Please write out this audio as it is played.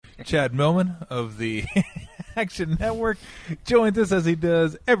Chad Millman of the Action Network joins us as he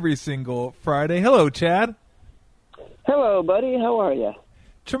does every single Friday. Hello, Chad. Hello, buddy. How are you?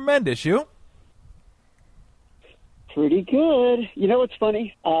 Tremendous. You? Pretty good. You know what's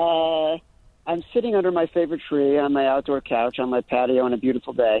funny? I'm sitting under my favorite tree on my outdoor couch on my patio on a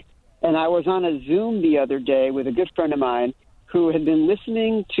beautiful day, and I was on a Zoom the other day with a good friend of mine who had been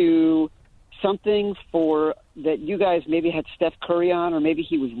listening to something that you guys maybe had Steph Curry on, or maybe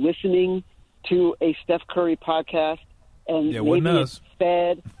he was listening to a Steph Curry podcast, and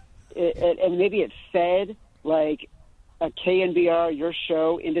maybe it fed like a KNBR, your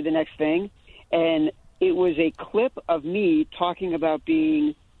show, into the next thing, and it was a clip of me talking about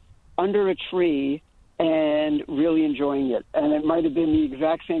being under a tree and really enjoying it, and it might have been the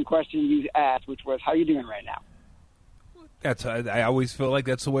exact same question you asked, which was, "How are you doing right now?" I always feel like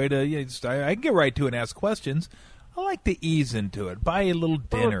that's the way to. I can get right to it and ask questions. I like to ease into it. Buy you a little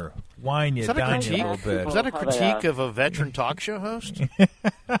dinner, wine you, dine you a little bit. Was that a critique of a veteran talk show host?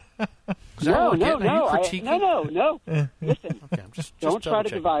 No. Listen, okay, don't try to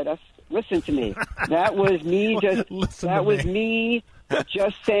divide us. Listen to me. That was me.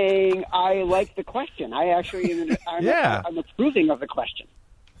 Just saying I like the question. I actually I'm approving of the question.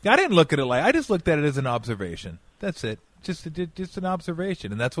 I didn't look at it like I just looked at it as an observation. That's it. Just an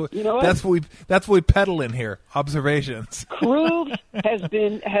observation, and that's what we peddle in here. Observations. Krug has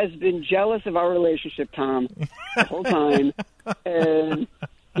been jealous of our relationship, Tom, the whole time. And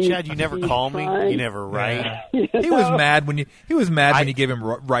Chad, you never call me. You never write. Yeah. He was mad when you gave him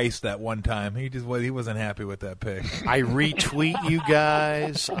rice that one time. He wasn't happy with that pick. I retweet you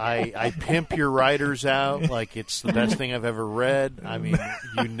guys. I pimp your writers out like it's the best thing I've ever read. I mean,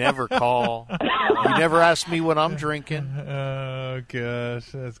 you never call. You never ask me what I'm drinking. Oh gosh,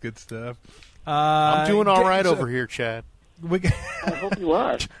 that's good stuff. I'm doing all right over here, Chad. I hope you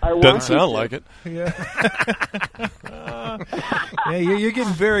are. Doesn't sound like it. Yeah. You're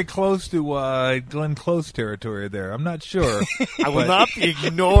getting very close to Glenn Close territory there. I'm not sure. I will not be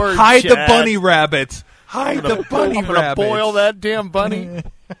ignored. Hide Chad. the bunny rabbits. Hide the bunny rabbits. I'm going to boil that damn bunny.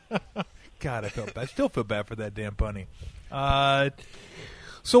 God, I still feel bad for that damn bunny.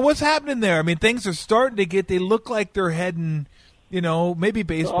 So what's happening there? I mean, things are starting to they look like they're heading, maybe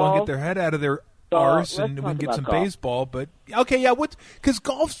baseball, get their head out of their arse, and we can get some golf. Baseball. But okay, yeah, because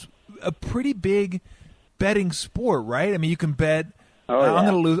golf's a pretty big betting sport, right? I mean, you can bet. I'm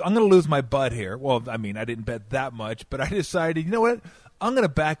gonna lose my butt here. Well, I mean, I didn't bet that much, but I decided, you know what? I'm gonna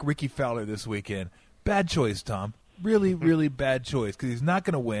back Ricky Fowler this weekend. Bad choice, Tom. Really, really bad choice, because he's not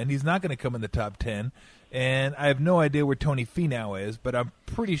gonna win. He's not gonna come in the top 10, and I have no idea where Tony Finau is, but I'm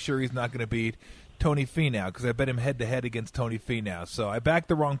pretty sure he's not gonna beat Tony Finau, because I bet him head-to-head against Tony Finau. So I backed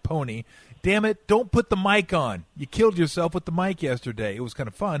the wrong pony. Damn it, don't put the mic on. You killed yourself with the mic yesterday. It was kind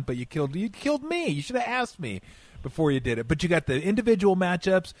of fun, but you killed me. You should have asked me before you did it. But you got the individual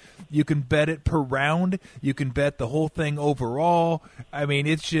matchups. You can bet it per round. You can bet the whole thing overall. I mean,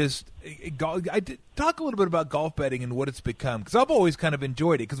 it's just talk a little bit about golf betting and what it's become, because I've always kind of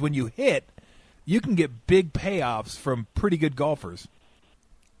enjoyed it, because when you hit, you can get big payoffs from pretty good golfers.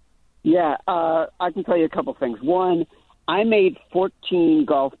 Yeah, I can tell you a couple things. One, I made 14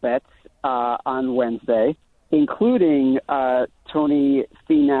 golf bets on Wednesday, including Tony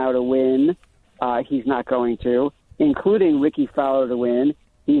Finau to win. He's not going to. Including Ricky Fowler to win.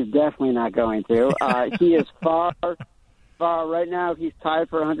 He's definitely not going to. He is far right now. He's tied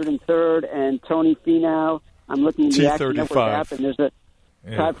for 103rd, and Tony Finau, I'm looking at the Action Network app, and there's a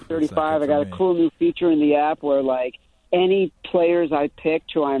tied for 35. I got a cool new feature in the app where, like, any players I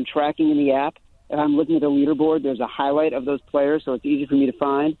picked who I'm tracking in the app, if I'm looking at the leaderboard, there's a highlight of those players, so it's easy for me to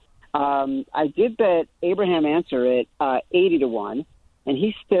find. I did bet Abraham Answer at 80-1, and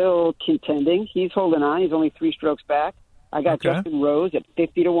he's still contending. He's holding on. He's only 3 strokes back. I got Justin Rose at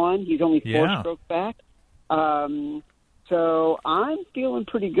 50-1. He's only 4 strokes back. So I'm feeling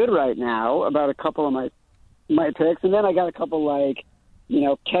pretty good right now about a couple of my picks. And then I got a couple like,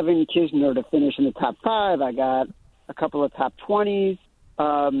 Kevin Kisner to finish in the top 5. I got a couple of top 20s.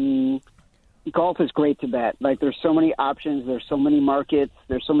 Golf is great to bet. Like, there's so many options. There's so many markets.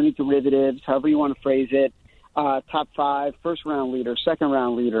 There's so many derivatives, however you want to phrase it. Top 5, first-round leader,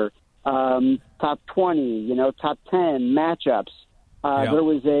 second-round leader, top 20, top 10 matchups. There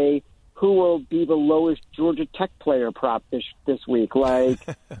was a who will be the lowest Georgia Tech player prop this week. Like,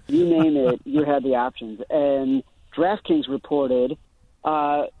 you name it, you had the options. And DraftKings reported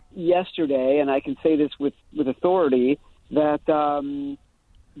yesterday, and I can say this with authority, that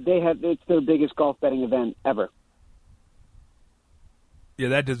it's their biggest golf betting event ever. Yeah,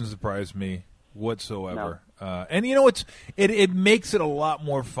 that doesn't surprise me whatsoever. No. And you know, it makes it a lot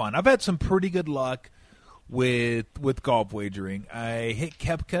more fun. I've had some pretty good luck with golf wagering. I hit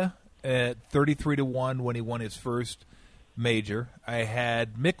Koepka at 33-1 when he won his first major. I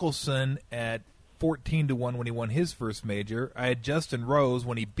had Mickelson at 14-1 when he won his first major. I had Justin Rose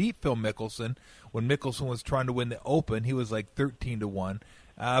when he beat Phil Mickelson. When Mickelson was trying to win the Open, he was like 13-1.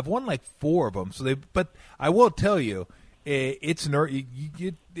 I've won like 4 of them. But I will tell you, it's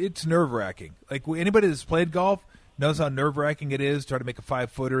nerve-wracking. Like, anybody that's played golf knows how nerve-wracking it is trying to make a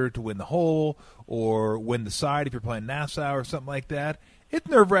 5-footer to win the hole or win the side if you're playing Nassau or something like that. It's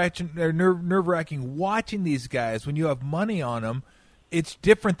nerve-wracking watching these guys when you have money on them. It's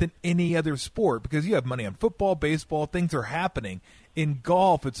different than any other sport because you have money on football, baseball, things are happening. In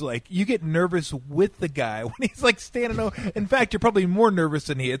golf, it's like you get nervous with the guy when he's like standing over. In fact, you're probably more nervous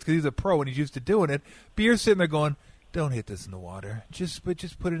than he is because he's a pro and he's used to doing it. But you're sitting there going, don't hit this in the water. Just put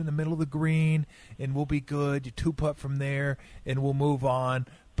it in the middle of the green and we'll be good. You 2-putt from there and we'll move on.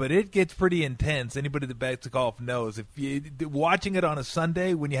 But it gets pretty intense. Anybody that bets golf knows. If you watching it on a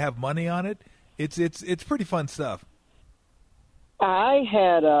Sunday when you have money on it, it's pretty fun stuff. I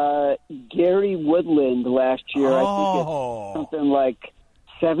had Gary Woodland last year. I think it's something like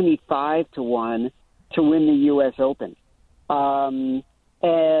 75-1 to win the U.S. Open. And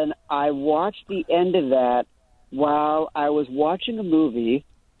I watched the end of that while I was watching a movie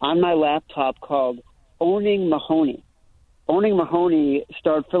on my laptop called Owning Mahoney. Owning Mahoney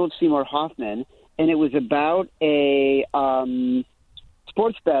starred Philip Seymour Hoffman, and it was about a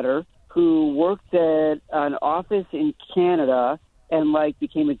sports bettor who worked at an office in Canada and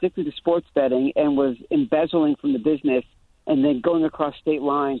became addicted to sports betting and was embezzling from the business and then going across state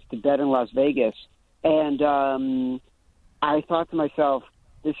lines to bet in Las Vegas. And I thought to myself,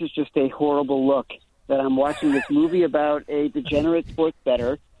 this is just a horrible look that I'm watching this movie about a degenerate sports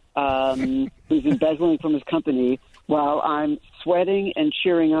bettor who's embezzling from his company while I'm sweating and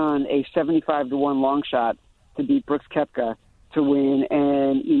cheering on a 75-1 long shot to beat Brooks Koepka to win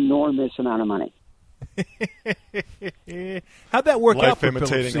an enormous amount of money. How'd that work out for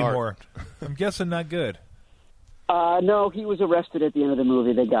Philip Seymour? Art. I'm guessing not good. No, he was arrested at the end of the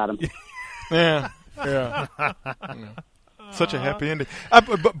movie. They got him. Yeah. Such a happy ending.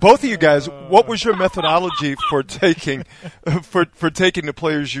 Both of you guys, what was your methodology for taking the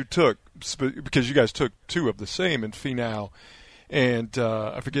players you took? Because you guys took 2 of the same in Finau, and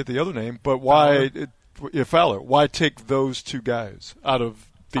I forget the other name. But why, Fowler? Why take those 2 guys out of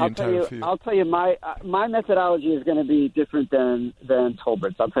the entire field? I'll tell you, my methodology is going to be different than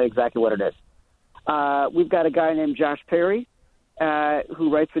Tolbert's. I'll tell you exactly what it is. We've got a guy named Josh Perry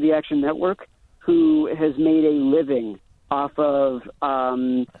who writes for the Action Network, who has made a living off of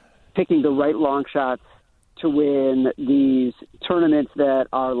picking the right long shots to win these tournaments that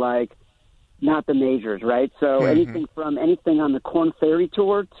are not the majors, right? So anything on the Korn Ferry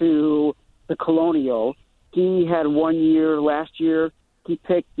Tour to the Colonial. He had 1 year last year. He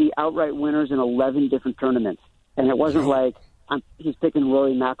picked the outright winners in 11 different tournaments. And it wasn't he's picking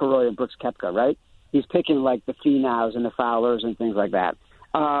Rory McIlroy and Brooks Koepka, right? He's picking the Finaus and the Fowlers and things like that.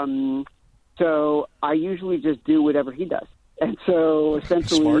 So I usually just do whatever he does. And so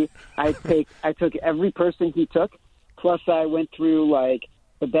essentially I took every person he took, plus I went through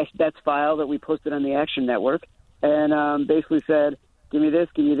the best bets file that we posted on the Action Network and basically said, give me this,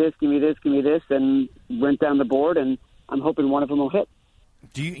 give me this, give me this, give me this, and went down the board, and I'm hoping one of them will hit.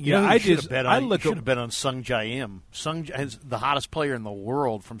 Do you know who you should have bet on? You should have bet on Sung Jae-im. Sung is the hottest player in the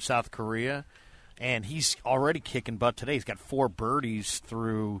world from South Korea, and he's already kicking butt today. He's got 4 birdies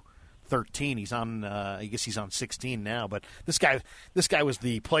through 13. He's on, I guess he's on 16 now. But this guy was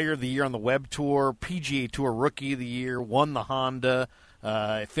the Player of the Year on the Web Tour, PGA Tour Rookie of the Year, won the Honda,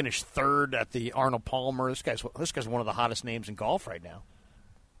 finished 3rd at the Arnold Palmer. This guy's one of the hottest names in golf right now.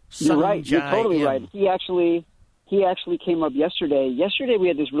 You're right. You're totally right. He actually came up yesterday. Yesterday we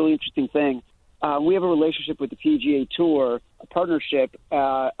had this really interesting thing. We have a relationship with the PGA Tour, a partnership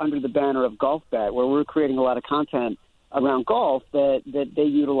under the banner of Golf Bet, where we're creating a lot of content around golf that they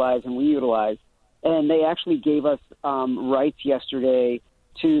utilize and we utilize. And they actually gave us rights yesterday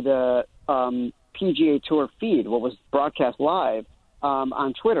to the PGA Tour feed, what was broadcast live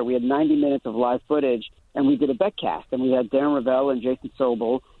on Twitter. We had 90 minutes of live footage, and we did a betcast. And we had Darren Ravel and Jason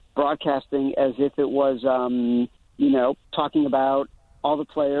Sobel broadcasting as if it was, talking about all the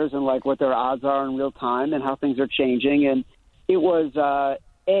players and what their odds are in real time and how things are changing. And it was,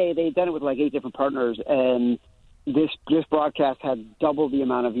 they'd done it with 8 different partners, and this broadcast had double the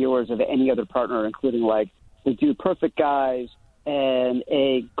amount of viewers of any other partner, including the Dude Perfect guys and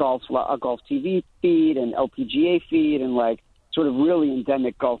a golf TV feed and LPGA feed and sort of really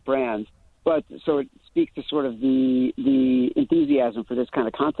endemic golf brands. but so it speaks to sort of the enthusiasm for this kind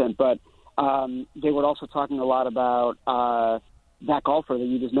of content. But they were also talking a lot about that golfer that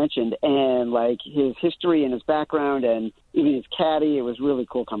you just mentioned, and like his history and his background, and even his caddy. It was really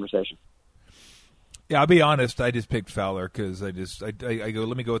cool conversation. Yeah, I'll be honest. I just picked Fowler because I go,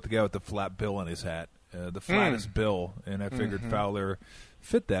 let me go with the guy with the flat bill on his hat, the flattest bill, and I figured Fowler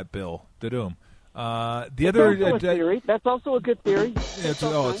fit that bill. Da-doom. That's also a good theory. It's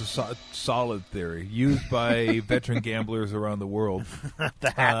a solid theory used by veteran gamblers around the world. The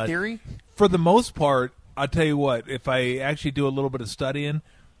hat theory? For the most part, I'll tell you what, if I actually do a little bit of studying,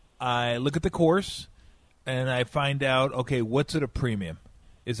 I look at the course and I find out, okay, what's at a premium?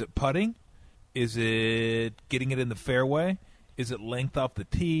 Is it putting? Is it getting it in the fairway? Is it length off the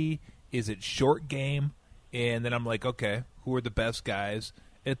tee? Is it short game? And then I'm like, okay, who are the best guys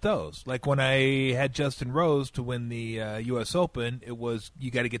at those? Like when I had Justin Rose to win the U.S. Open, it was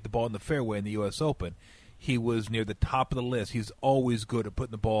you got to get the ball in the fairway in the U.S. Open. He was near the top of the list. He's always good at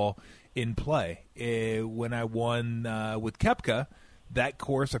putting the ball in play. When I won with Koepka, that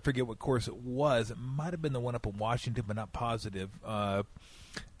course, I forget what course it was. It might have been the one up in Washington, but not positive.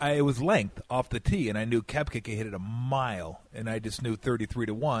 It was length off the tee, and I knew Koepka could hit it a mile, and I just knew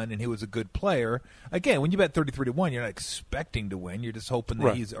 33-1, and he was a good player. Again, when you bet 33-1, you're not expecting to win. You're just hoping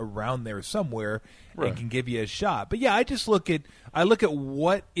that he's around there somewhere and can give you a shot. But yeah, I look at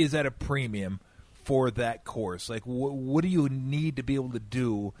what is at a premium for that course. Like, what do you need to be able to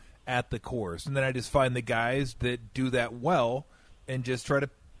do at the course? And then I just find the guys that do that well and just try to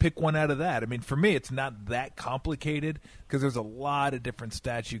pick one out of that. I mean, for me, it's not that complicated because there's a lot of different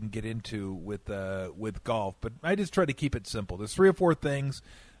stats you can get into with golf. But I just try to keep it simple. There's 3 or 4 things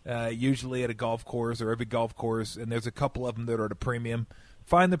usually at a golf course or every golf course, and there's a couple of them that are at a premium.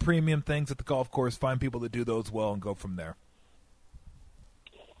 Find the premium things at the golf course, find people that do those well, and go from there.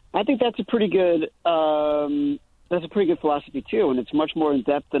 I think that's a pretty good philosophy too, and it's much more in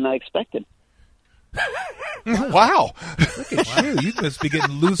depth than I expected. Wow! Look at you! You must be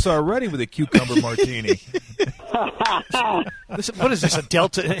getting loose already with a cucumber martini. What is this? A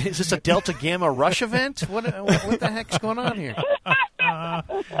delta? Is this a Delta Gamma Rush event? What the heck's going on here?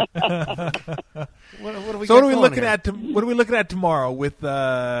 What are we looking at? What are we looking at tomorrow with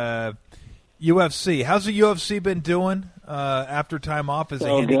UFC? How's the UFC been doing after time off? Is the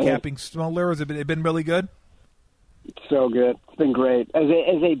handicapping similar? Has it been really good? So good. It's been great. As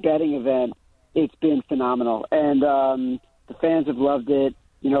a betting event, it's been phenomenal. And the fans have loved it.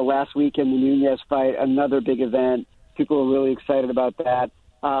 You know, last weekend, the Nunez fight, another big event. People are really excited about that.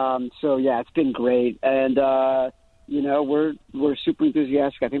 So, yeah, it's been great. And, you know, we're super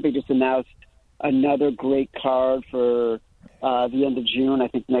enthusiastic. I think they just announced another great card for the end of June, I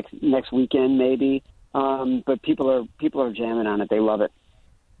think next weekend maybe. But people are jamming on it. They love it.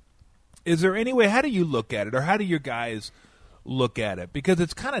 Is there any way, how do you look at it, or how do your guys look at it? Because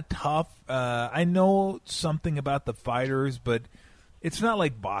it's kind of tough. I know something about the fighters, but it's not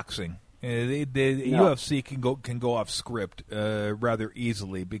like boxing. The UFC can go off script rather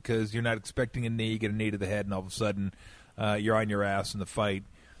easily because you're not expecting a knee, you get a knee to the head, and all of a sudden you're on your ass and the fight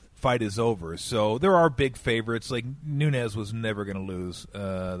is over. So there are big favorites. Like Nunez was never going to lose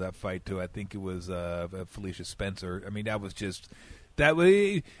that fight to, I think it was Felicia Spencer. I mean, that was just that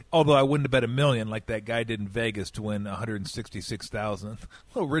way. Although I wouldn't have bet $1 million like that guy did in Vegas to win $166,000. A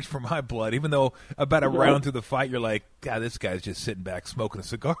little rich for my blood. Even though about a round through the fight, you're like, God, this guy's just sitting back smoking a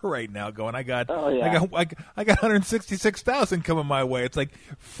cigar right now, going, I got $166,000 coming my way. It's like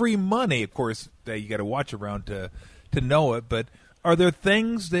free money. Of course, you got to watch around to know it, but. Are there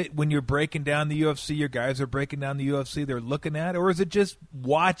things that when you're breaking down the UFC, your guys are breaking down the UFC, they're looking at, or is it just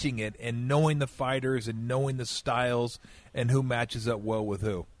watching it and knowing the fighters and knowing the styles and who matches up well with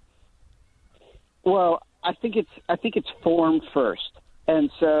who? Well, I think it's form first, and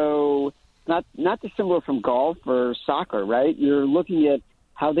so not dissimilar from golf or soccer, right? You're looking at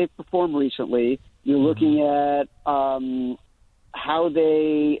how they've performed recently. You're looking at how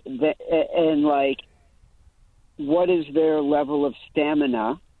and like. What is their level of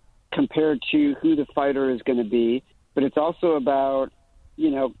stamina compared to who the fighter is going to be? But it's also about,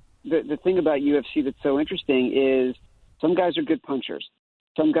 you know, the thing about UFC that's so interesting is some guys are good punchers.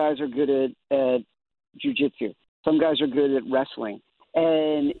 Some guys are good at jiu-jitsu. Some guys are good at wrestling.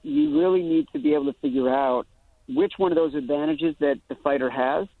 And you really need to be able to figure out which one of those advantages that the fighter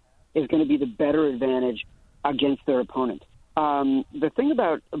has is going to be the better advantage against their opponent. The thing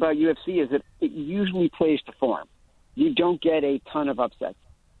about UFC is that it usually plays to form. You don't get a ton of upsets.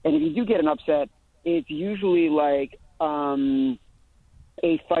 And if you do get an upset, it's usually like a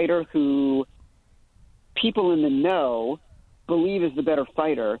fighter who people in the know believe is the better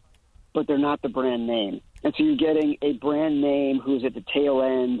fighter, but they're not the brand name. And so you're getting a brand name who's at the tail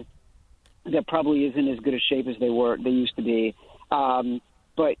end that probably isn't as good a shape as they used to be.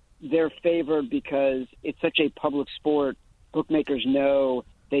 But they're favored because it's such a public sport. Bookmakers know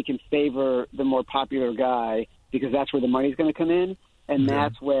they can favor the more popular guy because that's where the money's going to come in, and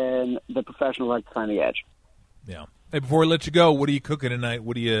that's when the professionals like to find the edge. Yeah. Hey, before we let you go, what are you cooking tonight?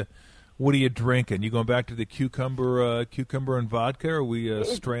 What are you drinking? You going back to the cucumber and vodka, or are we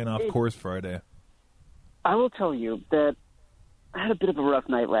straying off course Friday? I will tell you that I had a bit of a rough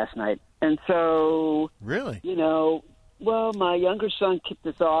night last night, and so really, well, my younger son kicked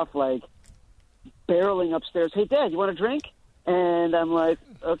us off like barreling upstairs. Hey, Dad, you want a drink? And I'm like,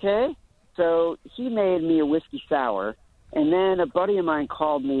 okay. So he made me a whiskey sour, and then a buddy of mine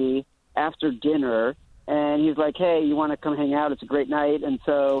called me after dinner, and he's like, hey, you want to come hang out? It's a great night. And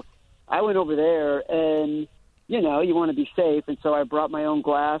so I went over there, and, you want to be safe. And so I brought my own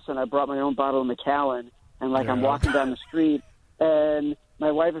glass, and I brought my own bottle of Macallan. And, I'm walking down the street, and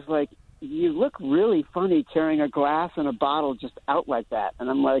my wife is like, you look really funny carrying a glass and a bottle just out like that. And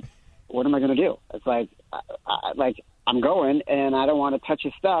I'm like, what am I going to do? It's like, I'm going, and I don't want to touch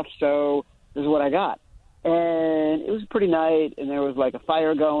his stuff, so this is what I got. And it was a pretty night, and there was, a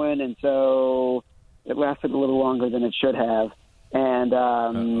fire going, and so it lasted a little longer than it should have. And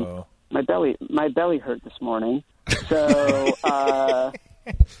my belly hurt this morning, so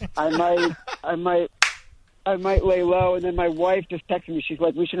I might lay low. And then my wife just texted me. She's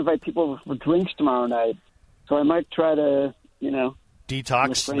like, we should invite people for drinks tomorrow night. So I might try to,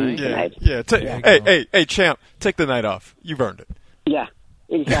 detox tonight. Yeah. Hey, champ, take the night off. You've earned it. Yeah,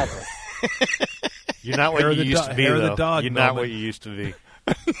 exactly. You're not what you used to be, though. You're not what you used to be.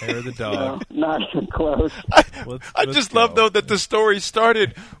 Hair of the dog. No, not even close. I just love, though, that the story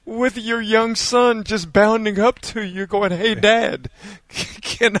started with your young son just bounding up to you going, hey, Dad,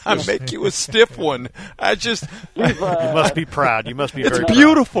 can I make you a stiff one? You must be proud. You must be very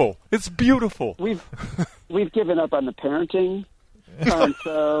beautiful. Proud. It's beautiful. We've given up on the parenting.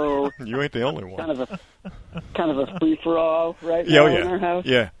 So you ain't the only one. Kind of a free for all right now in our house.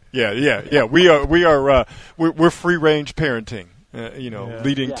 Yeah. We're free range parenting.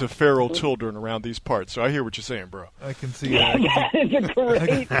 Leading to feral children around these parts. So I hear what you're saying, bro. I can see that.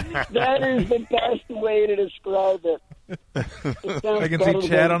 That is the best way to describe it. I can see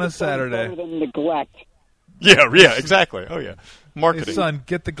Chad on a Saturday. Better than neglect. Yeah, exactly. Oh yeah, marketing. Hey, son,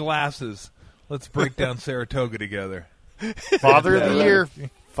 get the glasses. Let's break down Saratoga together. Father of the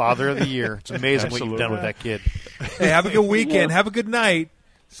year. It's amazing what you've done with that kid. Hey, have a good weekend. Have a good night.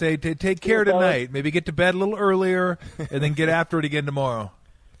 Say, take care tonight. Maybe get to bed a little earlier, and then get after it again tomorrow.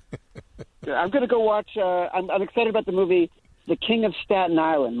 I'm going to go watch. I'm excited about the movie The King of Staten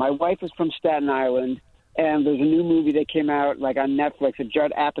Island. My wife is from Staten Island, and there's a new movie that came out on Netflix, a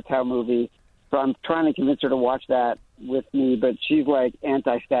Judd Apatow movie. So I'm trying to convince her to watch that with me, but she's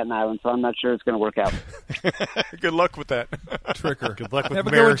anti-Staten Island, so I'm not sure it's going to work out. Good luck with that. Trick her. Good luck with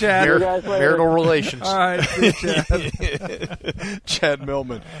marital relations. All right, Chad. Chad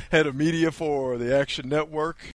Millman, head of media for the Action Network.